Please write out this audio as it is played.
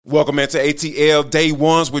Welcome into ATL Day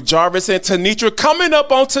Ones with Jarvis and Tenitra. Coming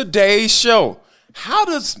up on today's show, how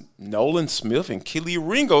does Nolan Smith and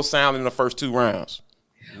Ringo sound in the first two rounds?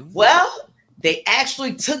 Well, they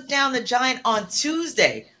actually took down the Giant on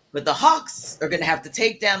Tuesday, but the Hawks are going to have to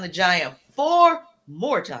take down the Giant 4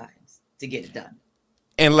 more times to get it done.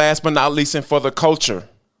 And last but not least, and for the culture,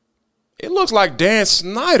 it looks like Dan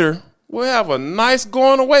Snyder will have a nice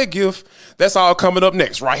going away gift. That's all coming up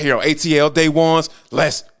next right here on ATL Day Ones.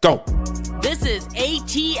 Let's go. This is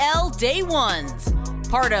ATL Day Ones,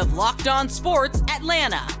 part of Locked On Sports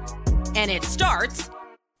Atlanta. And it starts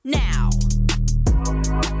now.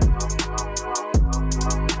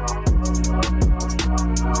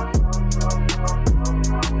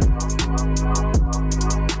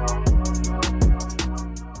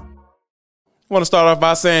 I want to start off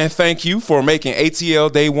by saying thank you for making ATL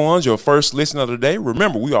Day Ones your first listen of the day.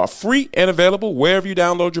 Remember, we are free and available wherever you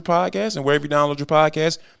download your podcast. And wherever you download your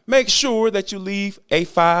podcast, make sure that you leave a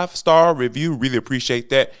 5-star review. Really appreciate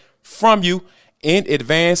that from you in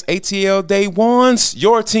advance. ATL Day Ones,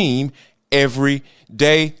 your team every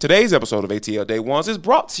day. Today's episode of ATL Day Ones is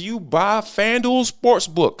brought to you by FanDuel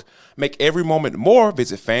Sportsbook. Make every moment more.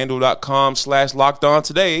 Visit FanDuel.com/lockedon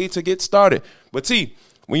today to get started. But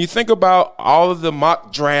when you think about all of the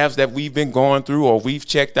mock drafts that we've been going through or we've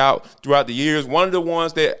checked out throughout the years, one of the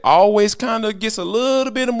ones that always kind of gets a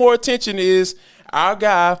little bit of more attention is our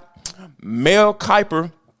guy, Mel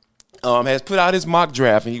Kiper, has put out his mock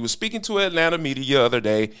draft. And he was speaking to Atlanta media the other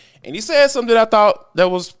day, and he said something that I thought that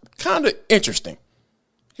was kind of interesting.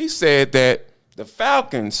 He said that the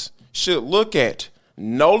Falcons should look at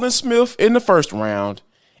Nolan Smith in the first round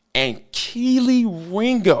and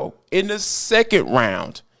Ringo in the second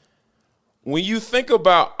round. When you think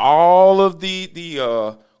about all of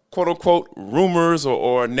the quote-unquote rumors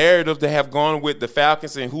or narrative that have gone with the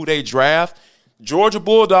Falcons and who they draft, Georgia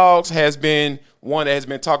Bulldogs has been one that has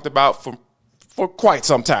been talked about for quite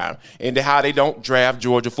some time, and how they don't draft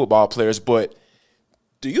Georgia football players. But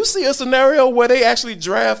do you see a scenario where they actually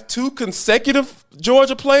draft 2 consecutive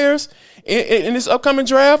Georgia players in this upcoming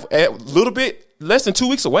draft a little bit less than 2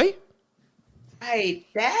 weeks away? Right.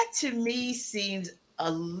 That to me seems a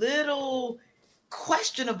little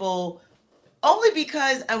questionable, only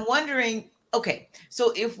because I'm wondering, okay,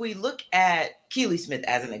 so if we look at Ringo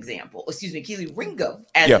as an example,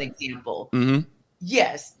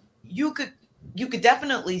 yes, you could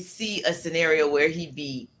definitely see a scenario where he'd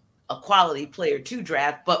be a quality player to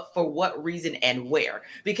draft, but for what reason and where?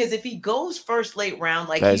 Because if he goes first late round,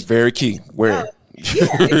 like that's very key. Where? If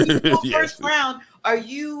you go first round, are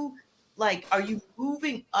you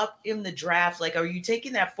moving up in the draft? Like, are you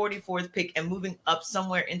taking that 44th pick and moving up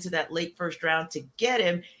somewhere into that late first round to get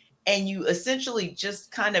him? And you essentially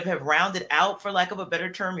just kind of have rounded out, for lack of a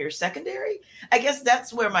better term, your secondary? I guess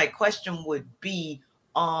that's where my question would be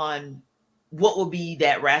on what would be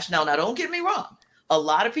that rationale. Now, don't get me wrong. A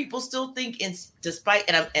lot of people still think, I'm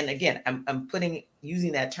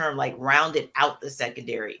using that term like rounded out the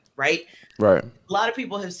secondary, right? Right. A lot of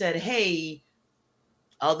people have said, hey,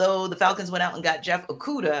 although the Falcons went out and got Jeff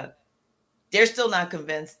Okudah, they're still not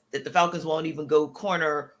convinced that the Falcons won't even go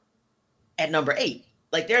corner at number 8.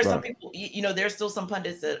 Like, there are some people, there's still some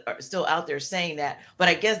pundits that are still out there saying that. But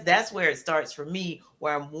I guess that's where it starts for me,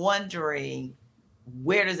 where I'm wondering,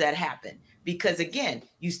 where does that happen? Because, again,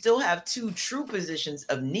 you still have 2 true positions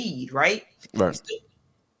of need, right? Right.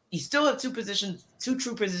 You still have 2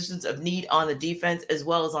 true positions of need on the defense as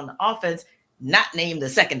well as on the offense, not named the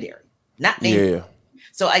secondary. Yeah.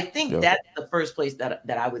 So I think that's the first place that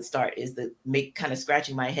I would start, is kind of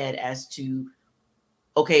scratching my head as to,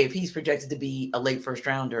 okay, if he's projected to be a late first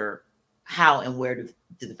rounder, how and where do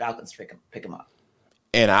the Falcons pick him up?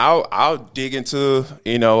 And I'll dig into,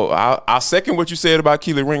 I'll second what you said about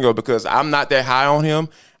Ringo, because I'm not that high on him.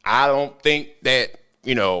 I don't think that,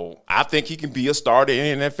 I think he can be a starter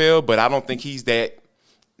in the NFL, but I don't think he's that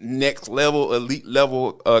next level, elite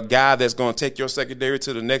level guy that's going to take your secondary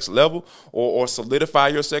to the next level or solidify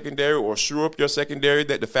your secondary or shore up your secondary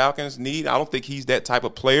that the Falcons need. I don't think he's that type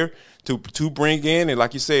of player to bring in. And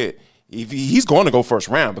like you said, he's going to go first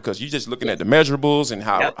round, because you're just looking at the measurables and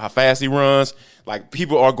how fast he runs. Like,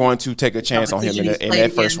 people are going to take a chance on him in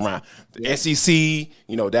that first round. The SEC,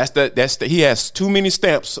 he has too many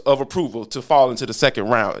stamps of approval to fall into the second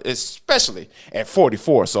round, especially at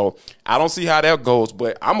 44. So I don't see how that goes,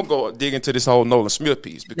 but I'm going to go dig into this whole Nolan Smith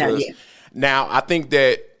piece, because now I think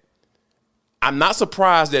that I'm not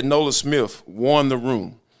surprised that Nolan Smith won the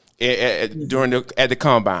room at the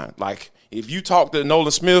combine. Like, if you talk to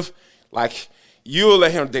Nolan Smith, like, you'll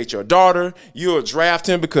let him date your daughter. You'll draft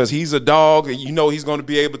him because he's a dog, and he's going to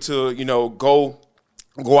be able to, go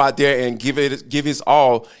go out there and give his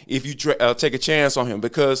all if you take a chance on him.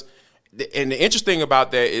 Because and the interesting thing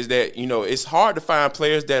about that is that, you know, it's hard to find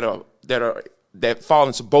players that fall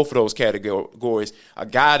into both of those categories. A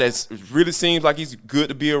guy that really seems like he's good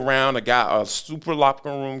to be around, a super locker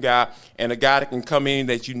room guy, and a guy that can come in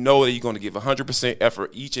that you know that you're going to give 100%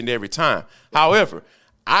 effort each and every time. However,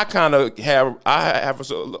 I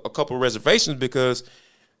have a couple of reservations because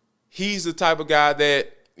he's the type of guy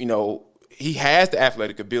that, you know, he has the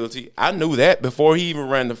athletic ability. I knew that before he even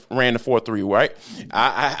ran the 4.3, right?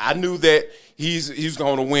 I knew that he's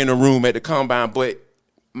going to win a room at the combine. But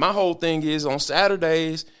my whole thing is, on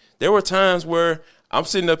Saturdays, there were times where I'm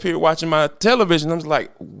sitting up here watching my television. I'm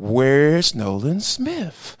like, where's Nolan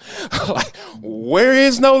Smith? Like, where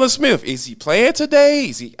is Nolan Smith? Is he playing today?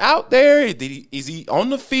 Is he out there? Is he on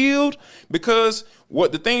the field? Because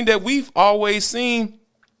the thing that we've always seen,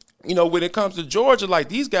 you know, when it comes to Georgia, like,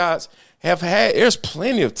 these guys there's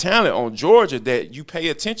plenty of talent on Georgia that you pay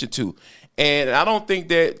attention to. And I don't think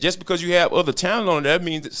that just because you have other talent on it, that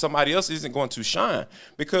means that somebody else isn't going to shine.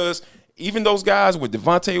 Because even those guys with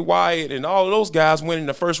Devontae Wyatt and all of those guys winning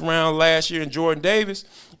the first round last year, and Jordan Davis,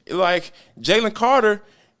 like, Jalen Carter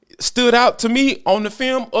stood out to me on the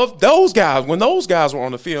film of those guys when those guys were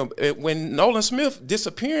on the film. When Nolan Smith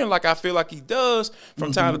disappearing like I feel like he does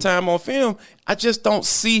from time to time on film, I just don't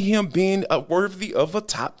see him being worthy of a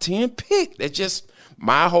top 10 pick. That's just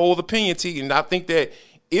my whole opinion, T. And I think that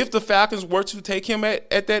if the Falcons were to take him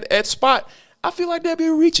at that spot, I feel like that'll be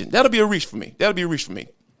a reach for me.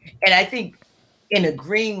 And I think in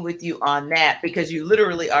agreeing with you on that, because you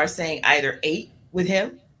literally are saying either 8 with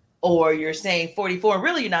him, or you're saying 44.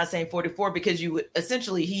 Really, you're not saying 44 because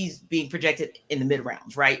he's being projected in the mid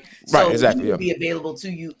rounds, right? Right, so exactly. He would be available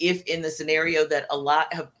to you if in the scenario that a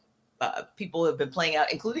lot of people have been playing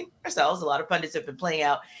out, including ourselves, a lot of pundits have been playing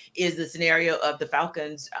out, is the scenario of the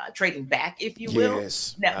Falcons trading back, if you will.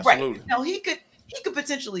 Yes, now, absolutely. Right. Now, he could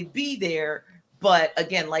potentially be there. But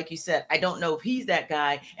again, like you said, I don't know if he's that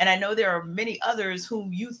guy. And I know there are many others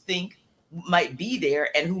whom you think might be there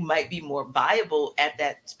and who might be more viable at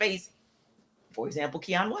that space. For example,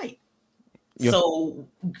 Keion White. Yeah. So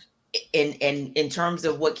in terms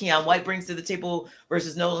of what Keion White brings to the table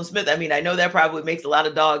versus Nolan Smith, I mean, I know that probably makes a lot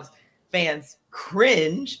of Dogs fans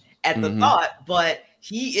cringe at the thought, but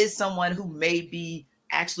he is someone who may be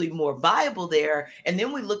actually more viable there. And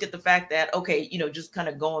then we look at the fact that, okay, you know, just kind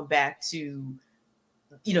of going back to,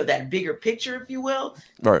 you know, that bigger picture, if you will.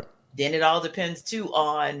 Right. Then it all depends too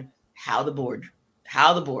on how the board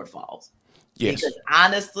falls. Yes. Because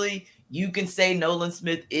honestly, you can say Nolan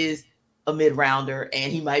Smith is a mid-rounder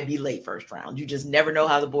and he might be late first round. You just never know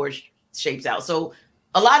how the board shapes out. So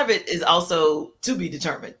a lot of it is also to be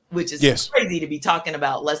determined, which is crazy to be talking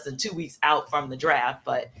about less than 2 weeks out from the draft.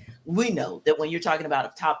 But we know that when you're talking about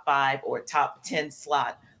a top 5 or a top 10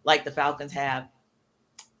 slot like the Falcons have,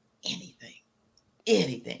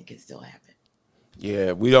 anything can still happen.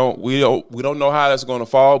 Yeah, we don't know how that's going to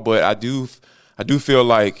fall, but I do feel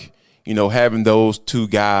like, you know, having those two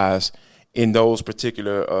guys in those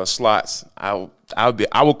particular slots, I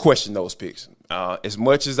would question those picks. As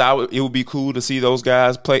much as it would be cool to see those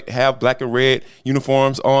guys have black and red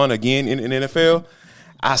uniforms on again in the NFL.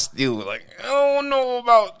 I still like, I don't know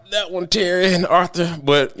about that one, Terry and Arthur,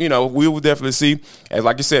 but you know, we will definitely see. And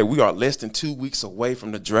like I said, we are less than 2 weeks away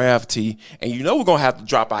from the draft, T. And you know we're gonna have to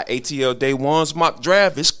drop our ATL Day One's mock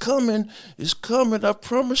draft. It's coming. I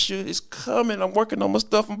promise you, it's coming. I'm working on my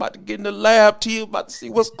stuff. I'm about to get in the lab, T. I'm about to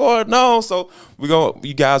see what's going on. So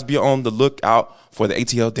you guys be on the lookout for the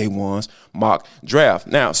ATL Day One's mock draft.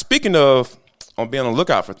 Now, speaking of being on the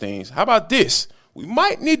lookout for things, how about this? We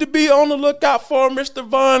might need to be on the lookout for Mr.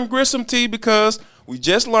 Von Grissom, T, because we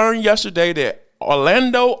just learned yesterday that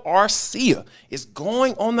Orlando Arcia is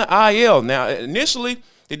going on the IL. Now, initially,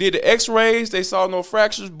 they did the x-rays. They saw no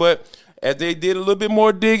fractures, but as they did a little bit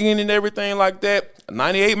more digging and everything like that, a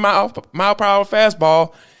 98 mile per hour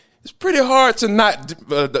fastball, it's pretty hard to not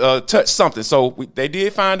touch something. So they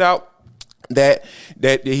did find out that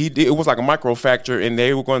it was like a microfracture, and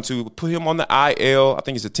they were going to put him on the IL. I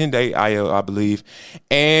think it's a 10-day IL, I believe.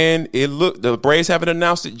 And the Braves haven't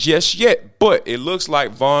announced it just yet, but it looks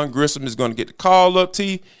like Von Grissom is going to get the call up,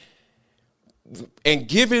 T. And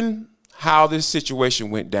given how this situation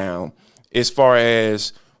went down, as far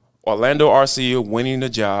as Orlando Arcia winning the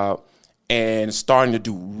job and starting to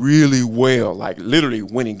do really well, like literally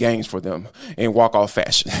winning games for them in walk-off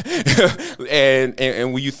fashion.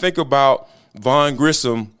 and when you think about Von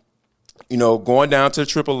Grissom, you know, going down to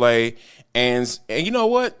AAA, and you know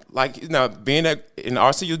what? Like, you know, being in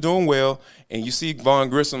RC, you're doing well, and you see Vaughn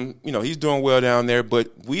Grissom, he's doing well down there,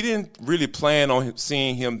 but we didn't really plan on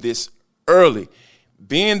seeing him this early.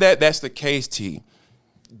 Being that that's the case, T,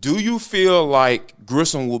 do you feel like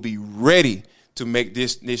Grissom will be ready to make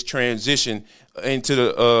this transition into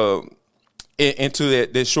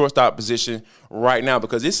that shortstop position right now?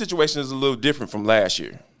 Because this situation is a little different from last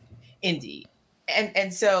year. Indeed.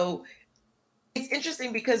 And so it's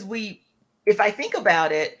interesting because if I think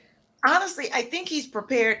about it, honestly, I think he's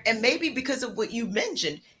prepared. And maybe because of what you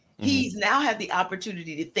mentioned, he's now had the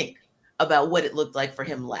opportunity to think about what it looked like for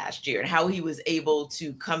him last year and how he was able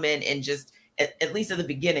to come in and just, at least at the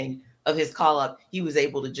beginning of his call up, he was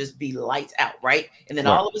able to just be lights out, right? And then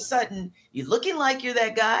all of a sudden, you're looking like you're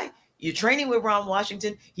that guy. You're training with Ron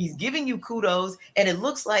Washington. He's giving you kudos. And it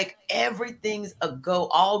looks like everything's a go,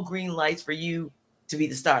 all green lights for you to be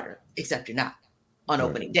the starter, except you're not on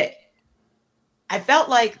opening day. I felt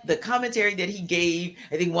like the commentary that he gave,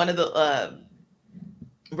 I think one of the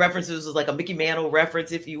references was like a Mickey Mantle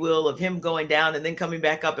reference, if you will, of him going down and then coming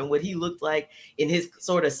back up and what he looked like in his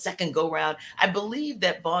sort of second go round. I believe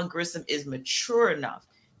that Vaughn Grissom is mature enough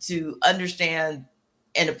to understand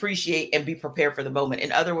and appreciate and be prepared for the moment.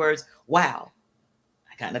 In other words, wow,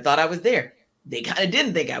 I kind of thought I was there. They kind of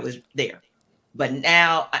didn't think I was there. But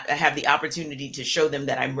now I have the opportunity to show them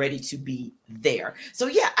that I'm ready to be there. So,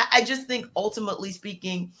 yeah, I just think ultimately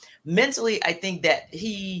speaking, mentally, I think that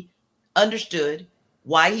he understood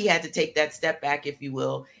why he had to take that step back, if you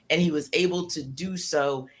will, and he was able to do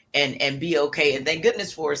so and be okay. And thank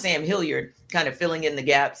goodness for Sam Hilliard kind of filling in the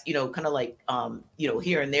gaps, kind of like,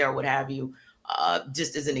 here and there or what have you,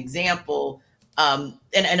 just as an example. And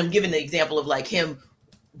I'm giving the example of like him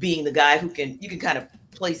being the guy you can kind of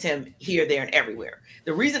place him here, there, and everywhere.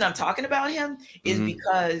 The reason I'm talking about him is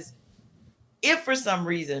because if for some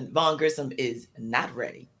reason Vaughn Grissom is not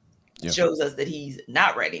ready, shows us that he's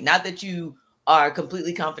not ready. Not that you are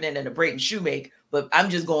completely confident in a Brayton Shoemake, but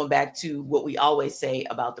I'm just going back to what we always say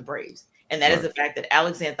about the Braves. And that is the fact that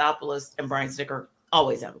Alex Anthopoulos and Brian Snitker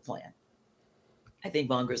always have a plan. I think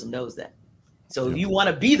Vaughn Grissom knows that. So if you want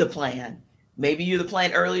to be the plan, maybe you're the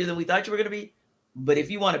plan earlier than we thought you were going to be. But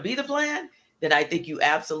if you want to be the plan, then I think you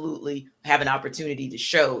absolutely have an opportunity to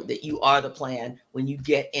show that you are the plan when you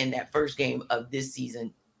get in that first game of this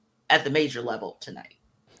season at the major level tonight.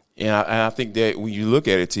 And I think that when you look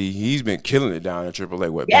at it, T, he's been killing it down at AAA.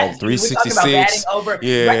 What, yes, 366? Batting over,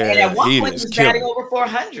 yeah, right, and at one point he was batting over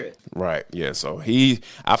 400. Right, yeah. So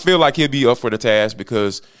I feel like he'll be up for the task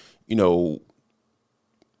because,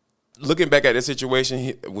 looking back at the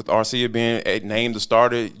situation with Arcia being named the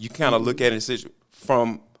starter, you kind of look at it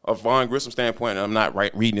from a Vaughn Grissom standpoint, and I'm not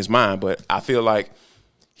reading his mind, but I feel like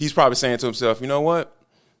he's probably saying to himself, you know what?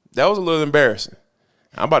 That was a little embarrassing.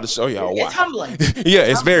 I'm about to show y'all why. It's humbling. Yeah,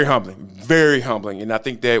 it's very humbling. Very humbling. And I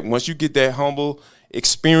think that once you get that humble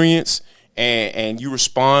experience and you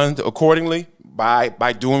respond accordingly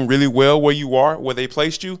by doing really well where you are, where they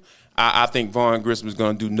placed you, I think Vaughn Grissom is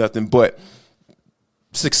going to do nothing but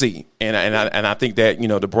succeed. And I think that,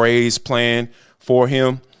 the Braves plan for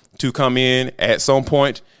him to come in at some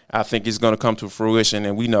point, I think it's going to come to fruition.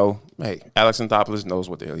 And we know, hey, Alex Anthopoulos knows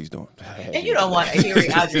what the hell he's doing. And you don't want a Henry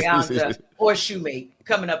Adrianza or Shoemake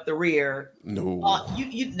coming up the rear. No.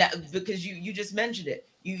 Because you just mentioned it.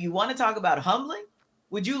 You want to talk about humbling?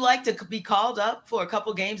 Would you like to be called up for a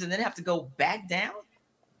couple games and then have to go back down?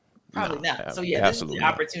 Probably not. So, yeah, this is the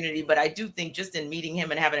opportunity. But I do think just in meeting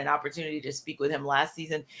him and having an opportunity to speak with him last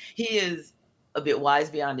season, he is a bit wise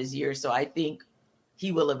beyond his years. So I think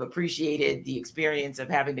he will have appreciated the experience of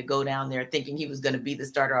having to go down there thinking he was going to be the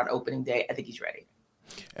starter on opening day. I think he's ready.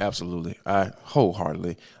 Absolutely. I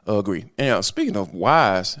wholeheartedly agree. And speaking of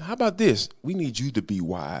wise, how about this? We need you to be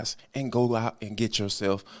wise and go out and get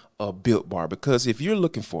yourself a Built Bar, because if you're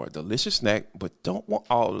looking for a delicious snack but don't want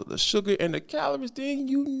all of the sugar and the calories, then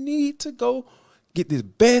you need to go get the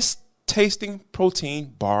best tasting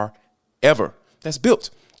protein bar ever. That's Built.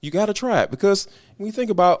 You got to try it, because when you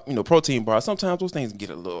think about, protein bars, sometimes those things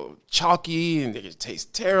get a little chalky and they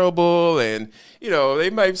taste terrible. And, they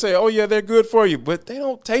might say, oh, yeah, they're good for you, but they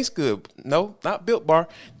don't taste good. No, not Built Bar.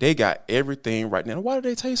 They got everything right now. Why do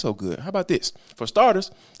they taste so good? How about this? For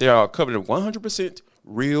starters, they are covered in 100%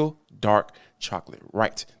 real dark chocolate.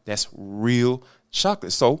 Right. That's real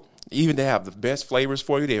chocolate. So even they have the best flavors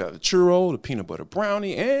for you. They have the churro, the peanut butter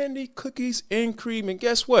brownie, and the cookies and cream. And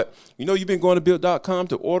guess what? You've been going to Built.com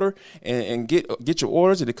to order and get your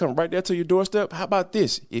orders, and they come right there to your doorstep. How about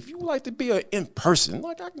this? If you like to be in person,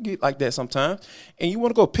 like I can get like that sometimes, and you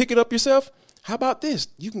want to go pick it up yourself, how about this?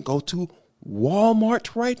 You can go to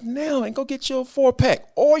Walmart right now and go get your 4-pack.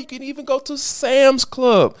 Or you can even go to Sam's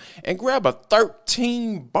Club and grab a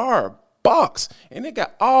 13-bar box, and it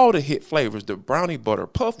got all the hit flavors. The brownie butter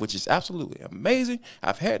puff, which is absolutely amazing.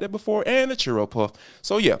 I've had that before, and the churro puff.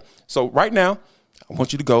 So yeah, so right now, I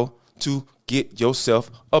want you to go to get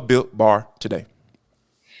yourself a Built Bar today.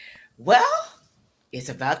 Well, it's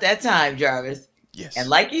about that time, Jarvis. Yes. And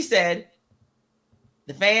like you said,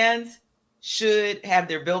 the fans should have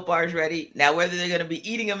their Built Bars ready. Now, whether they're going to be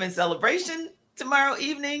eating them in celebration tomorrow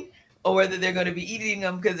evening or whether they're going to be eating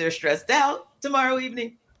them because they're stressed out tomorrow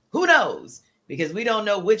evening, who knows? Because we don't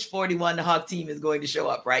know which 41 Hawk team is going to show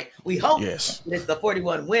up, right? We hope that it's the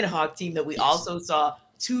 41 win Hawk team that we also saw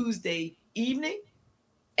Tuesday evening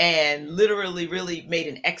and literally really made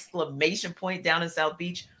an exclamation point down in South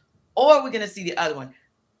Beach, or we're going to see the other one.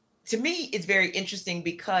 To me, it's very interesting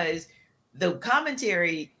because the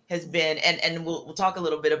commentary has been, and we'll talk a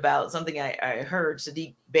little bit about something I heard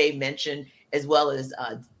Sadiq Bey mention, as well as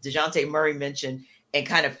Dejounte Murray mention, and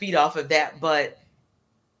kind of feed off of that. But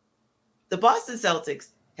the Boston Celtics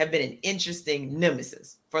have been an interesting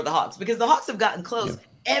nemesis for the Hawks because the Hawks have gotten close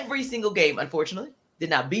every single game. Unfortunately, did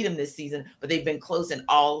not beat them this season, but they've been close in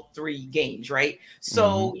all 3 games, right?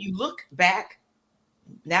 So you look back,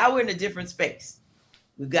 now we're in a different space.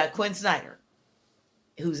 We've got Quinn Snyder,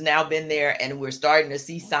 who's now been there, and we're starting to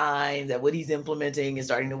see signs that what he's implementing is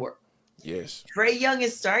starting to work. Yes. Trae Young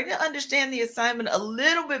is starting to understand the assignment a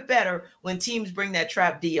little bit better when teams bring that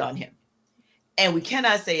trap D on him. And we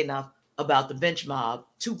cannot say enough about the bench mob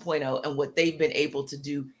 2.0 and what they've been able to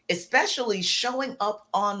do, especially showing up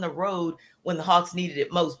on the road when the Hawks needed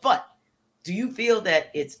it most. But do you feel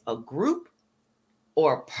that it's a group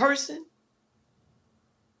or a person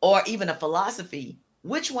or even a philosophy?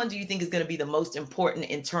 Which one do you think is going to be the most important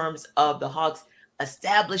in terms of the Hawks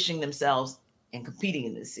establishing themselves and competing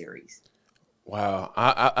in this series? Wow.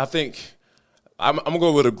 I think I'm going to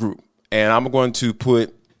go with a group, and I'm going to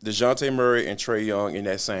put Dejounte Murray and Trae Young in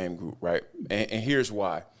that same group, right? And here's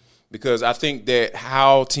why. Because I think that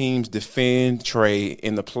how teams defend Trae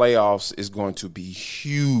in the playoffs is going to be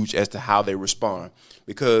huge as to how they respond.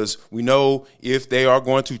 Because we know if they are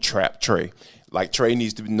going to trap Trae, like Trae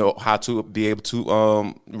needs to know how to be able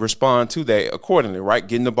to respond to that accordingly, right?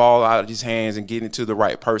 Getting the ball out of his hands and getting it to the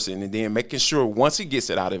right person, and then making sure once he gets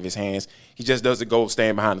it out of his hands, he just doesn't go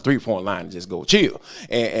stand behind the 3-point line and just go chill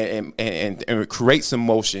and create some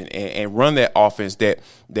motion and run that offense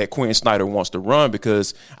that Quinn Snyder wants to run.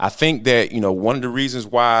 Because I think that, one of the reasons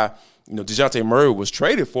why, Dejounte Murray was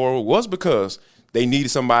traded for was because they needed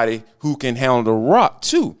somebody who can handle the rock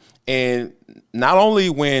too. And not only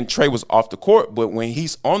when Trae was off the court, but when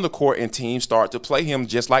he's on the court and teams start to play him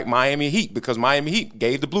just like Miami Heat, because Miami Heat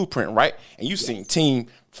gave the blueprint, right? And you've seen team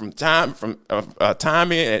time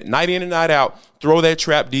in night in and night out throw that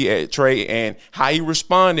trap D at Trae, and how he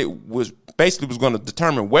responded was going to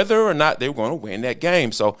determine whether or not they were going to win that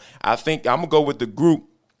game. So I think I'm gonna go with the group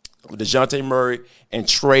with Dejounte Murray and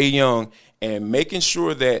Trae Young, and making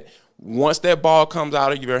sure that once that ball comes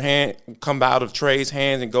out of your hand, come out of Trae's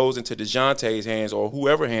hands and goes into DeJounte's hands or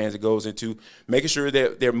whoever hands it goes into, making sure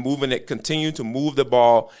that they're moving it, continue to move the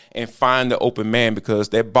ball and find the open man, because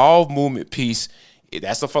that ball movement piece,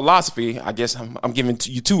 that's a philosophy. I guess I'm giving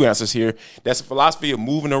you 2 answers here. That's a philosophy of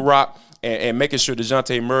moving the rock and making sure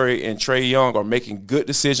DeJounte Murray and Trae Young are making good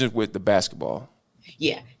decisions with the basketball.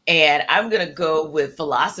 Yeah. And I'm going to go with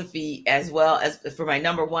philosophy as well as for my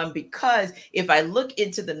number 1, because if I look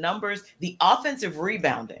into the numbers, the offensive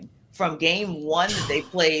rebounding from game 1 that they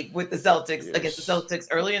played with the Celtics against the Celtics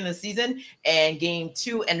earlier in the season, and game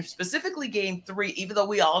 2, and specifically game 3, even though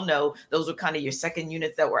we all know those were kind of your second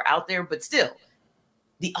units that were out there, but still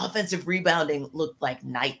the offensive rebounding looked like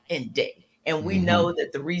night and day. And we know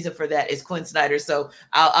that the reason for that is Quinn Snyder. So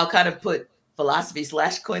I'll kind of put philosophy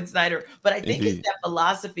 / Quinn Snyder, but I think it's that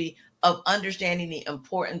philosophy of understanding the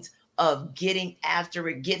importance of getting after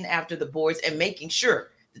it, getting after the boards, and making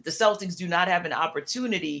sure that the Celtics do not have an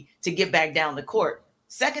opportunity to get back down the court.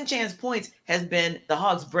 Second chance points has been the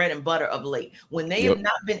Hawks' bread and butter of late. When they have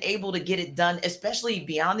not been able to get it done, especially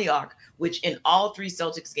beyond the arc, which in all 3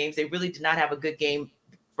 Celtics games, they really did not have a good game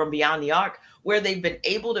from beyond the arc. Where they've been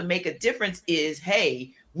able to make a difference is,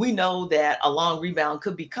 hey, we know that a long rebound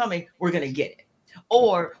could be coming. We're going to get it.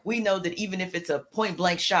 Or we know that even if it's a point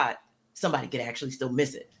blank shot, somebody could actually still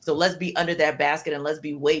miss it. So let's be under that basket and let's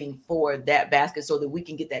be waiting for that basket so that we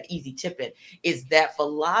can get that easy tip in. It's that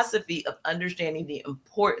philosophy of understanding the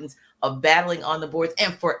importance of battling on the boards.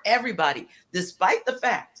 And for everybody, despite the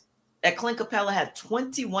fact that Clint Capella had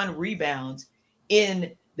 21 rebounds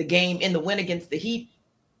in the game, in the win against the Heat,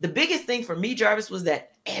 the biggest thing for me, Jarvis, was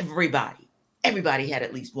that everybody had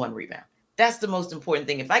at least 1 rebound. That's the most important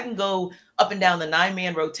thing. If I can go up and down the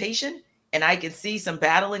 9-man rotation and I can see some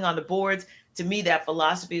battling on the boards. To me, that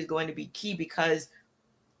philosophy is going to be key because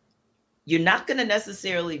you're not going to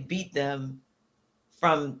necessarily beat them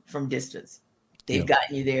from distance. They've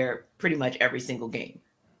gotten you there pretty much every single game.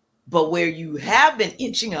 But where you have been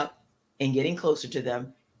inching up and getting closer to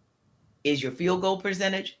them is your field goal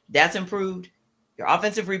percentage. That's improved. Your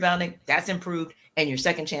offensive rebounding, that's improved. And your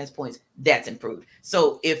second chance points, that's improved.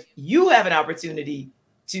 So if you have an opportunity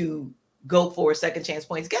to go for second chance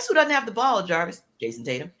points, guess who doesn't have the ball, Jarvis? Jason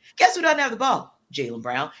Tatum. Guess who doesn't have the ball? Jaylen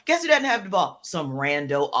Brown. Guess who doesn't have the ball? Some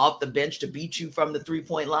rando off the bench to beat you from the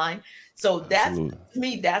 3-point line. So that's, to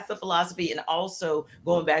me, that's the philosophy. And also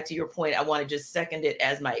going back to your point, I want to just second it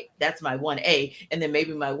as that's my 1A. And then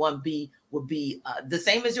maybe my 1B would be the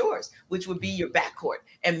same as yours, which would be your backcourt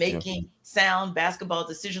and making sound basketball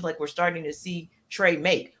decisions like we're starting to see Trae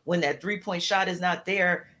make. When that 3-point shot is not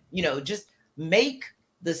there, just make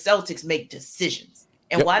the Celtics make decisions.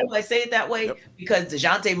 And why do I say it that way? Because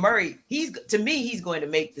Dejounte Murray, he's going to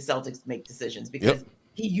make the Celtics make decisions because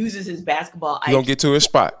he uses his basketball IQ. He don't get to his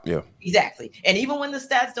spot. Yeah. Exactly. And even when the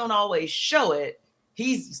stats don't always show it,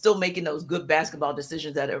 he's still making those good basketball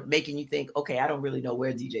decisions that are making you think, okay, I don't really know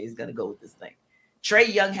where DJ is going to go with this thing.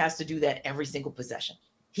 Trae Young has to do that every single possession.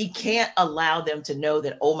 He can't allow them to know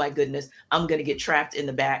that, oh my goodness, I'm going to get trapped in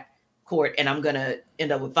the back court and I'm going to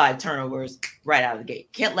end up with 5 turnovers right out of the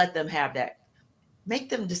gate. Can't let them have that. Make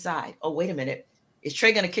them decide, oh, wait a minute. Is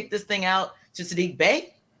Trae going to kick this thing out to Sadiq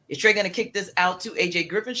Bey? Is Trae going to kick this out to AJ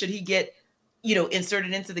Griffin? Should he get,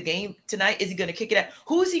 inserted into the game tonight? Is he going to kick it out?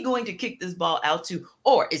 Who is he going to kick this ball out to?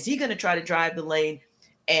 Or is he going to try to drive the lane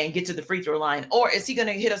and get to the free throw line? Or is he going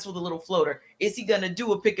to hit us with a little floater? Is he going to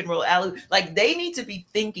do a pick and roll alley? Like, they need to be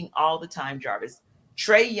thinking all the time, Jarvis.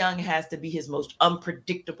 Trae Young has to be his most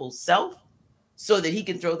unpredictable self so that he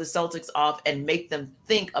can throw the Celtics off and make them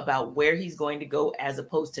think about where he's going to go as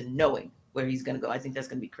opposed to knowing where he's going to go. I think that's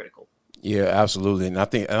going to be critical. Yeah, absolutely. And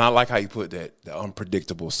I like how you put that, the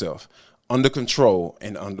unpredictable self. Under control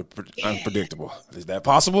and unpredictable. Is that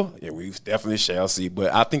possible? Yeah, we definitely shall see.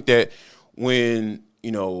 But I think that when,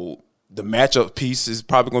 the matchup piece is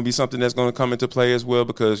probably going to be something that's going to come into play as well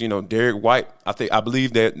because, Derek White, I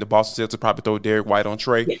believe that the Boston Celtics probably throw Derek White on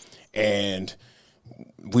Trae. Yes. And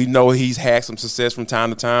we know he's had some success from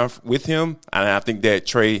time to time with him. And I think that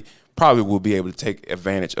Trae probably will be able to take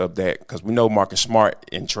advantage of that because we know Marcus Smart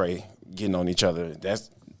and Trae getting on each other.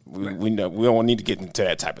 We know we don't need to get into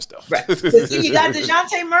that type of stuff. Right. See, you got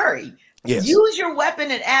Dejounte Murray. Yes. Use your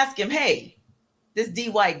weapon and ask him, hey, this D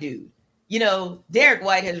White dude, Derek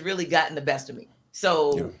White has really gotten the best of me.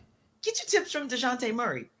 So get your tips from Dejounte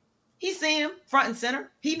Murray. He's seen him front and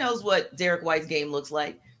center. He knows what Derek White's game looks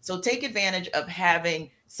like. So take advantage of having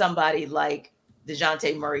somebody like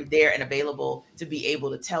Dejounte Murray there and available to be able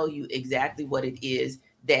to tell you exactly what it is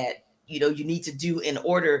that you need to do in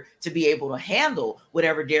order to be able to handle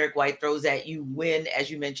whatever Derek White throws at you when,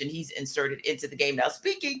 as you mentioned, he's inserted into the game. Now,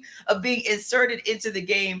 speaking of being inserted into the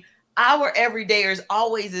game, our everydayers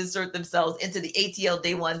always insert themselves into the ATL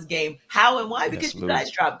Day One's game. How and why? Because you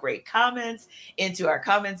guys drop great comments into our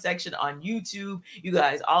comment section on YouTube. You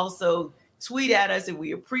guys also tweet at us, and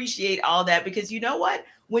we appreciate all that because you know what?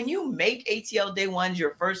 When you make ATL Day Ones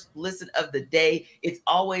your first listen of the day, it's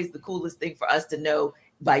always the coolest thing for us to know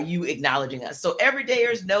by you acknowledging us. So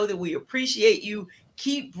everydayers, know that we appreciate you.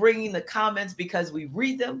 Keep bringing the comments because we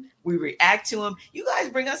read them, we react to them. You guys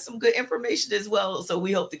bring us some good information as well. So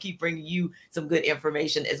we hope to keep bringing you some good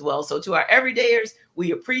information as well. So to our everydayers,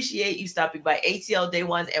 we appreciate you stopping by ATL Day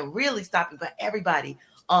Ones and really stopping by everybody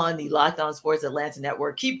on the Locked On Sports Atlanta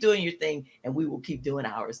Network. Keep doing your thing and we will keep doing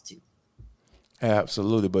ours too.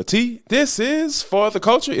 Absolutely. But T, this is For the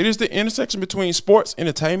Culture. It is the intersection between sports,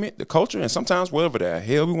 entertainment, the culture, and sometimes whatever the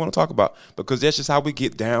hell we want to talk about because that's just how we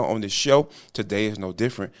get down on this show. Today is no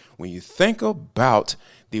different. When you think about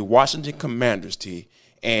the Washington Commanders, T,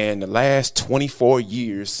 and the last 24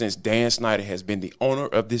 years since Dan Snyder has been the owner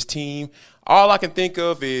of this team, all I can think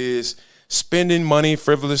of is spending money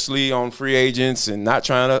frivolously on free agents and not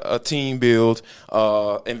trying to team build,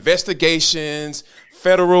 investigations,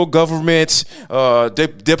 federal government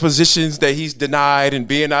depositions that he's denied and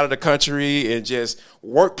being out of the country and just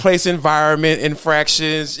workplace environment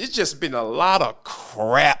infractions. It's just been a lot of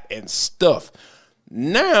crap and stuff.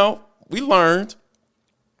 Now we learned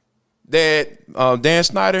that Dan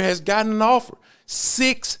Snyder has gotten an offer,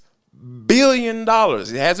 $6 billion. It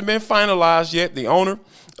hasn't been finalized yet. The owner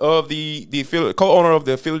of the co-owner of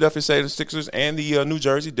the Philadelphia 76ers and the New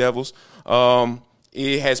Jersey Devils,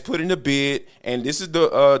 it has put in a bid, and this is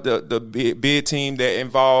the bid team that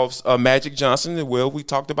involves Magic Johnson. Well, we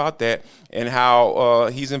talked about that and how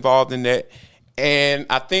he's involved in that. And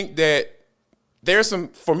I think that there's some,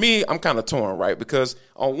 for me, I'm kind of torn, right? Because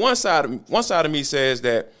on one side of me says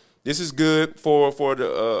that this is good for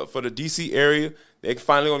the DC area. They're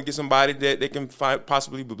finally going to get somebody that they can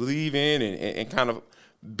possibly believe in and kind of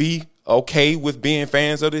be okay with being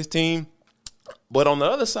fans of this team. But on the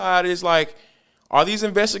other side, it's like, are these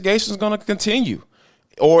investigations going to continue?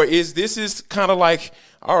 Or is kind of like,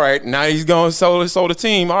 all right, now he's going to sell the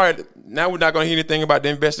team. All right, now we're not going to hear anything about the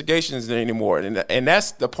investigations anymore. And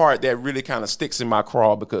that's the part that really kind of sticks in my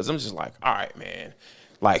craw, because I'm just like, all right, man,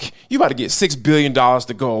 like, you about to get $6 billion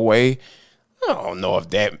to go away. I don't know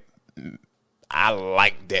if that – I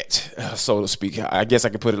like that, so to speak. I guess I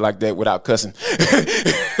can put it like that without cussing.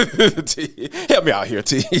 T, help me out here,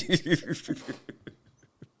 T.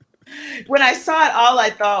 When I saw it, all I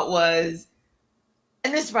thought was,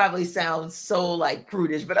 and this probably sounds so like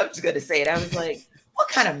prudish, but I'm just going to say it. I was like, what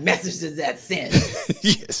kind of message does that send?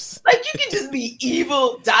 Yes. Like, you can just be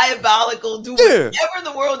evil, diabolical, do whatever in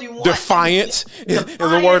the world you want. Defiant is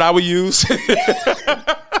the word I would use.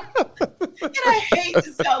 And I hate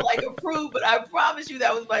to sound like a prude, but I promise you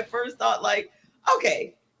that was my first thought. Like,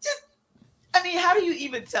 okay, how do you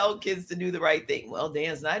even tell kids to do the right thing? Well,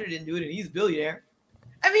 Dan Snyder didn't do it and he's a billionaire.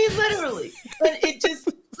 I mean, literally. But it just,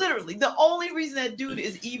 literally, the only reason that dude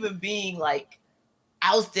is even being like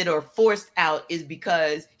ousted or forced out is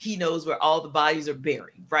because he knows where all the bodies are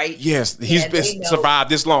buried, right? Yes, he's been survived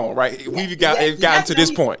this long, right? Yeah, we've gotten to this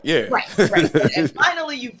point. Yeah. Right. And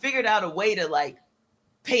finally you figured out a way to like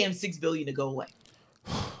pay him $6 billion to go away.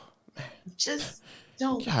 Just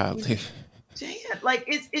don't. Golly. Like,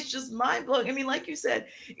 it's just mind blowing. I mean, like you said,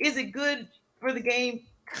 is it good for the game?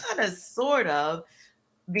 Kind of, sort of,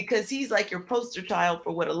 because he's like your poster child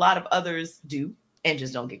for what a lot of others do and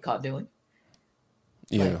just don't get caught doing.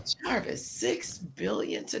 Yeah. Like, Jarvis, $6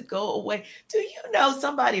 billion to go away. Do you know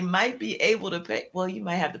somebody might be able to pay? Well, you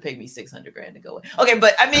might have to pay me $600,000 to go away. Okay,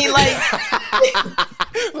 but I mean, like,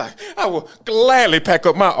 like, I will gladly pack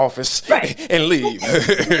up my office and leave.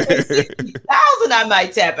 $60,000 I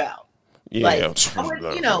might tap out. Yeah, like for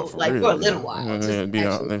a little while.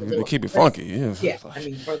 Keep it funky. Yeah, I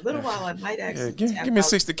mean, for a little while, I might actually give me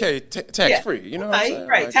 $60,000 tax free. You know, what I'm saying?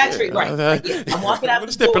 Right, tax free. Right. I'm walking out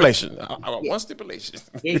with a stipulation. I want one stipulation.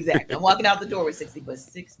 Exactly. I'm walking out the door with 60, but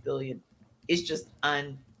 $6 billion is just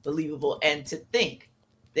unbelievable. And to think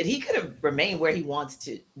that he could have remained where he wants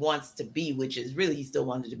to be, which is really, he still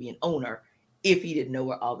wanted to be an owner, if he didn't know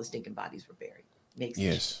where all the stinking bodies were buried.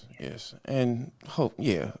 Yes, and hope,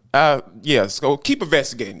 so keep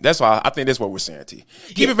investigating. That's why I think that's what we're saying, T.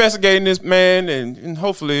 Keep investigating this man, and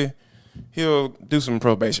hopefully he'll do some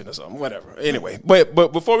probation or something, whatever. Anyway, but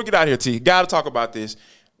before we get out of here, T, got to talk about this.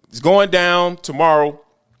 It's going down tomorrow.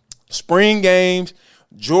 Spring games,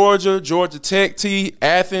 Georgia Tech, T,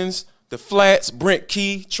 Athens, the Flats, Brent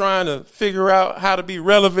Key trying to figure out how to be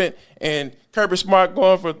relevant, and Kirby Smart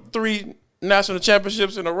going for 3 national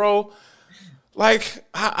championships in a row. Like,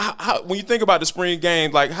 how, when you think about the spring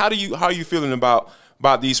games, like, how are you feeling about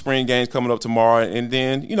these spring games coming up tomorrow, and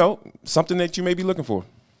then, something that you may be looking for?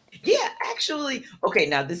 Yeah, actually, okay,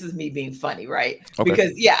 now this is me being funny, right? Okay.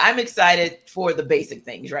 Because, I'm excited for the basic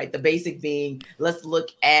things, right? The basic being, let's look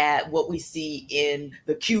at what we see in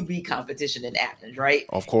the QB competition in Athens, right?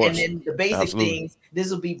 Of course. And then the basic things, this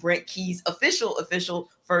will be Brent Key's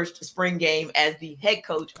official first spring game as the head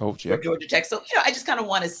coach for Georgia Tech. So, I just kind of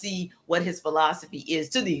want to see what his philosophy is,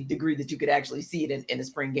 to the degree that you could actually see it in a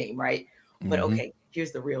spring game, right? But okay,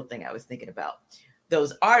 here's the real thing I was thinking about.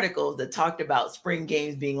 Those articles that talked about spring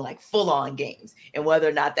games being like full-on games, and whether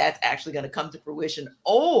or not that's actually going to come to fruition,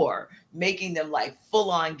 or making them like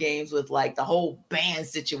full-on games with like the whole band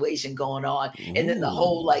situation going on, and then the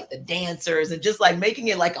whole like the dancers, and just like making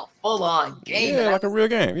it like a full-on game. Yeah, like a real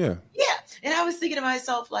game. Yeah. And I was thinking to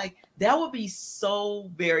myself, like, that would be so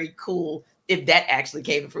very cool if that actually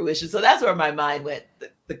came to fruition. So that's where my mind went.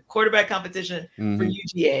 The quarterback competition for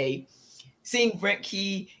UGA, seeing Brent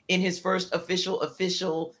Key in his first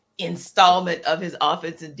official installment of his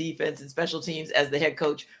offense and defense and special teams as the head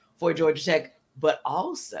coach for Georgia Tech, but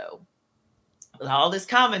also all this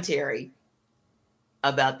commentary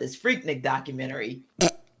about this Freaknik documentary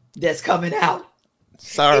that's coming out.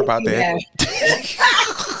 Sorry about that.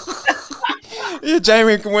 Yeah,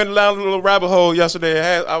 Jamie went down a little rabbit hole yesterday.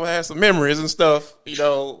 I had some memories and stuff,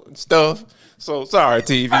 So sorry,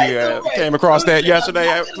 T, if you came across that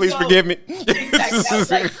yesterday. Please forgive me.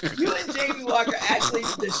 Like, you and Jamie Walker actually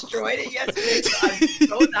destroyed it yesterday. So I'm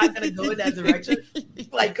so not going to go in that direction,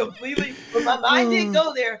 like, completely. But my mind didn't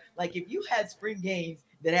go there. Like, if you had spring games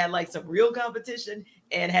that had like some real competition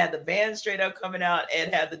and had the band straight up coming out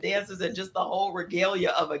and had the dancers and just the whole regalia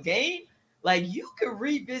of a game, Like, you could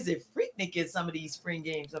revisit Freaknik in some of these spring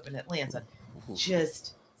games up in Atlanta.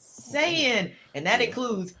 Just saying. And that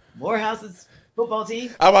includes Morehouse's football team.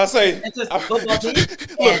 I about to say, football team,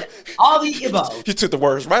 and all the above. You took the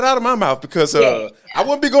words right out of my mouth because I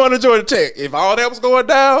wouldn't be going to Georgia Tech. If all that was going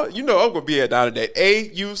down, I'm going to be down at that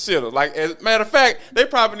AU Center. Like, as a matter of fact, they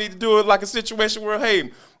probably need to do it like a situation where,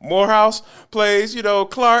 hey, Morehouse plays,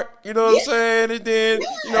 Clark, what I'm saying? And then,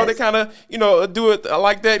 they kind of, do it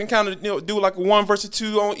like that and kind of, do like a 1 versus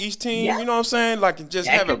 2 on each team. You know what I'm saying? Like, and just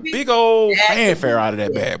have a big old fanfare out of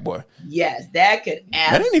that bad boy. Yes, that could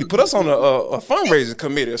absolutely. They need to put us on a fundraising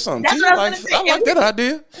committee or something. I like that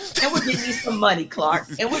idea. And we're getting you some money, Clark.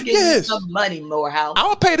 And we're getting you some money, Morehouse. I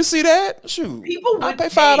would pay to see that. Shoot. People would pay $5.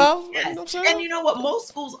 Yes. You know what I'm saying? And you know what? Most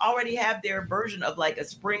schools already have their version of like a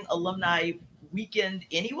spring alumni weekend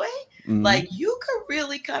anyway. Mm-hmm. Like, you could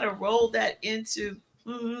really kind of roll that into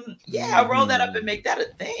roll that up and make that a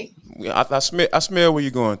thing. Yeah, I smell where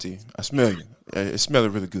you're going, T. I smell you. It's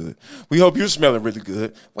smelling really good. We hope you're smelling really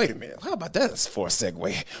good. Wait a minute. How about that for a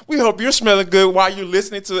segue? We hope you're smelling good while you're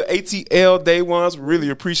listening to ATL Day Ones. We really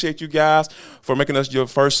appreciate you guys for making us your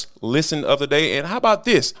first listen of the day. And how about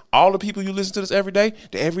this? All the people you listen to this every day,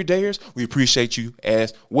 the everydayers, we appreciate you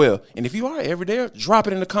as well. And if you are an everydayer, drop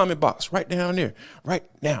it in the comment box right down there. Right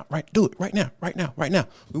now. Do it right now.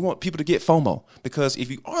 We want people to get FOMO, because if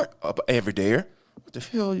you aren't an everydayer, what the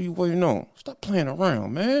hell are you waiting on? Stop playing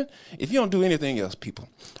around, man. If you don't do anything else, people,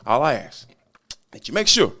 all I ask that you make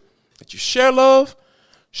sure that you share love,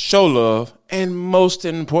 show love, and most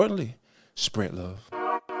importantly, spread love.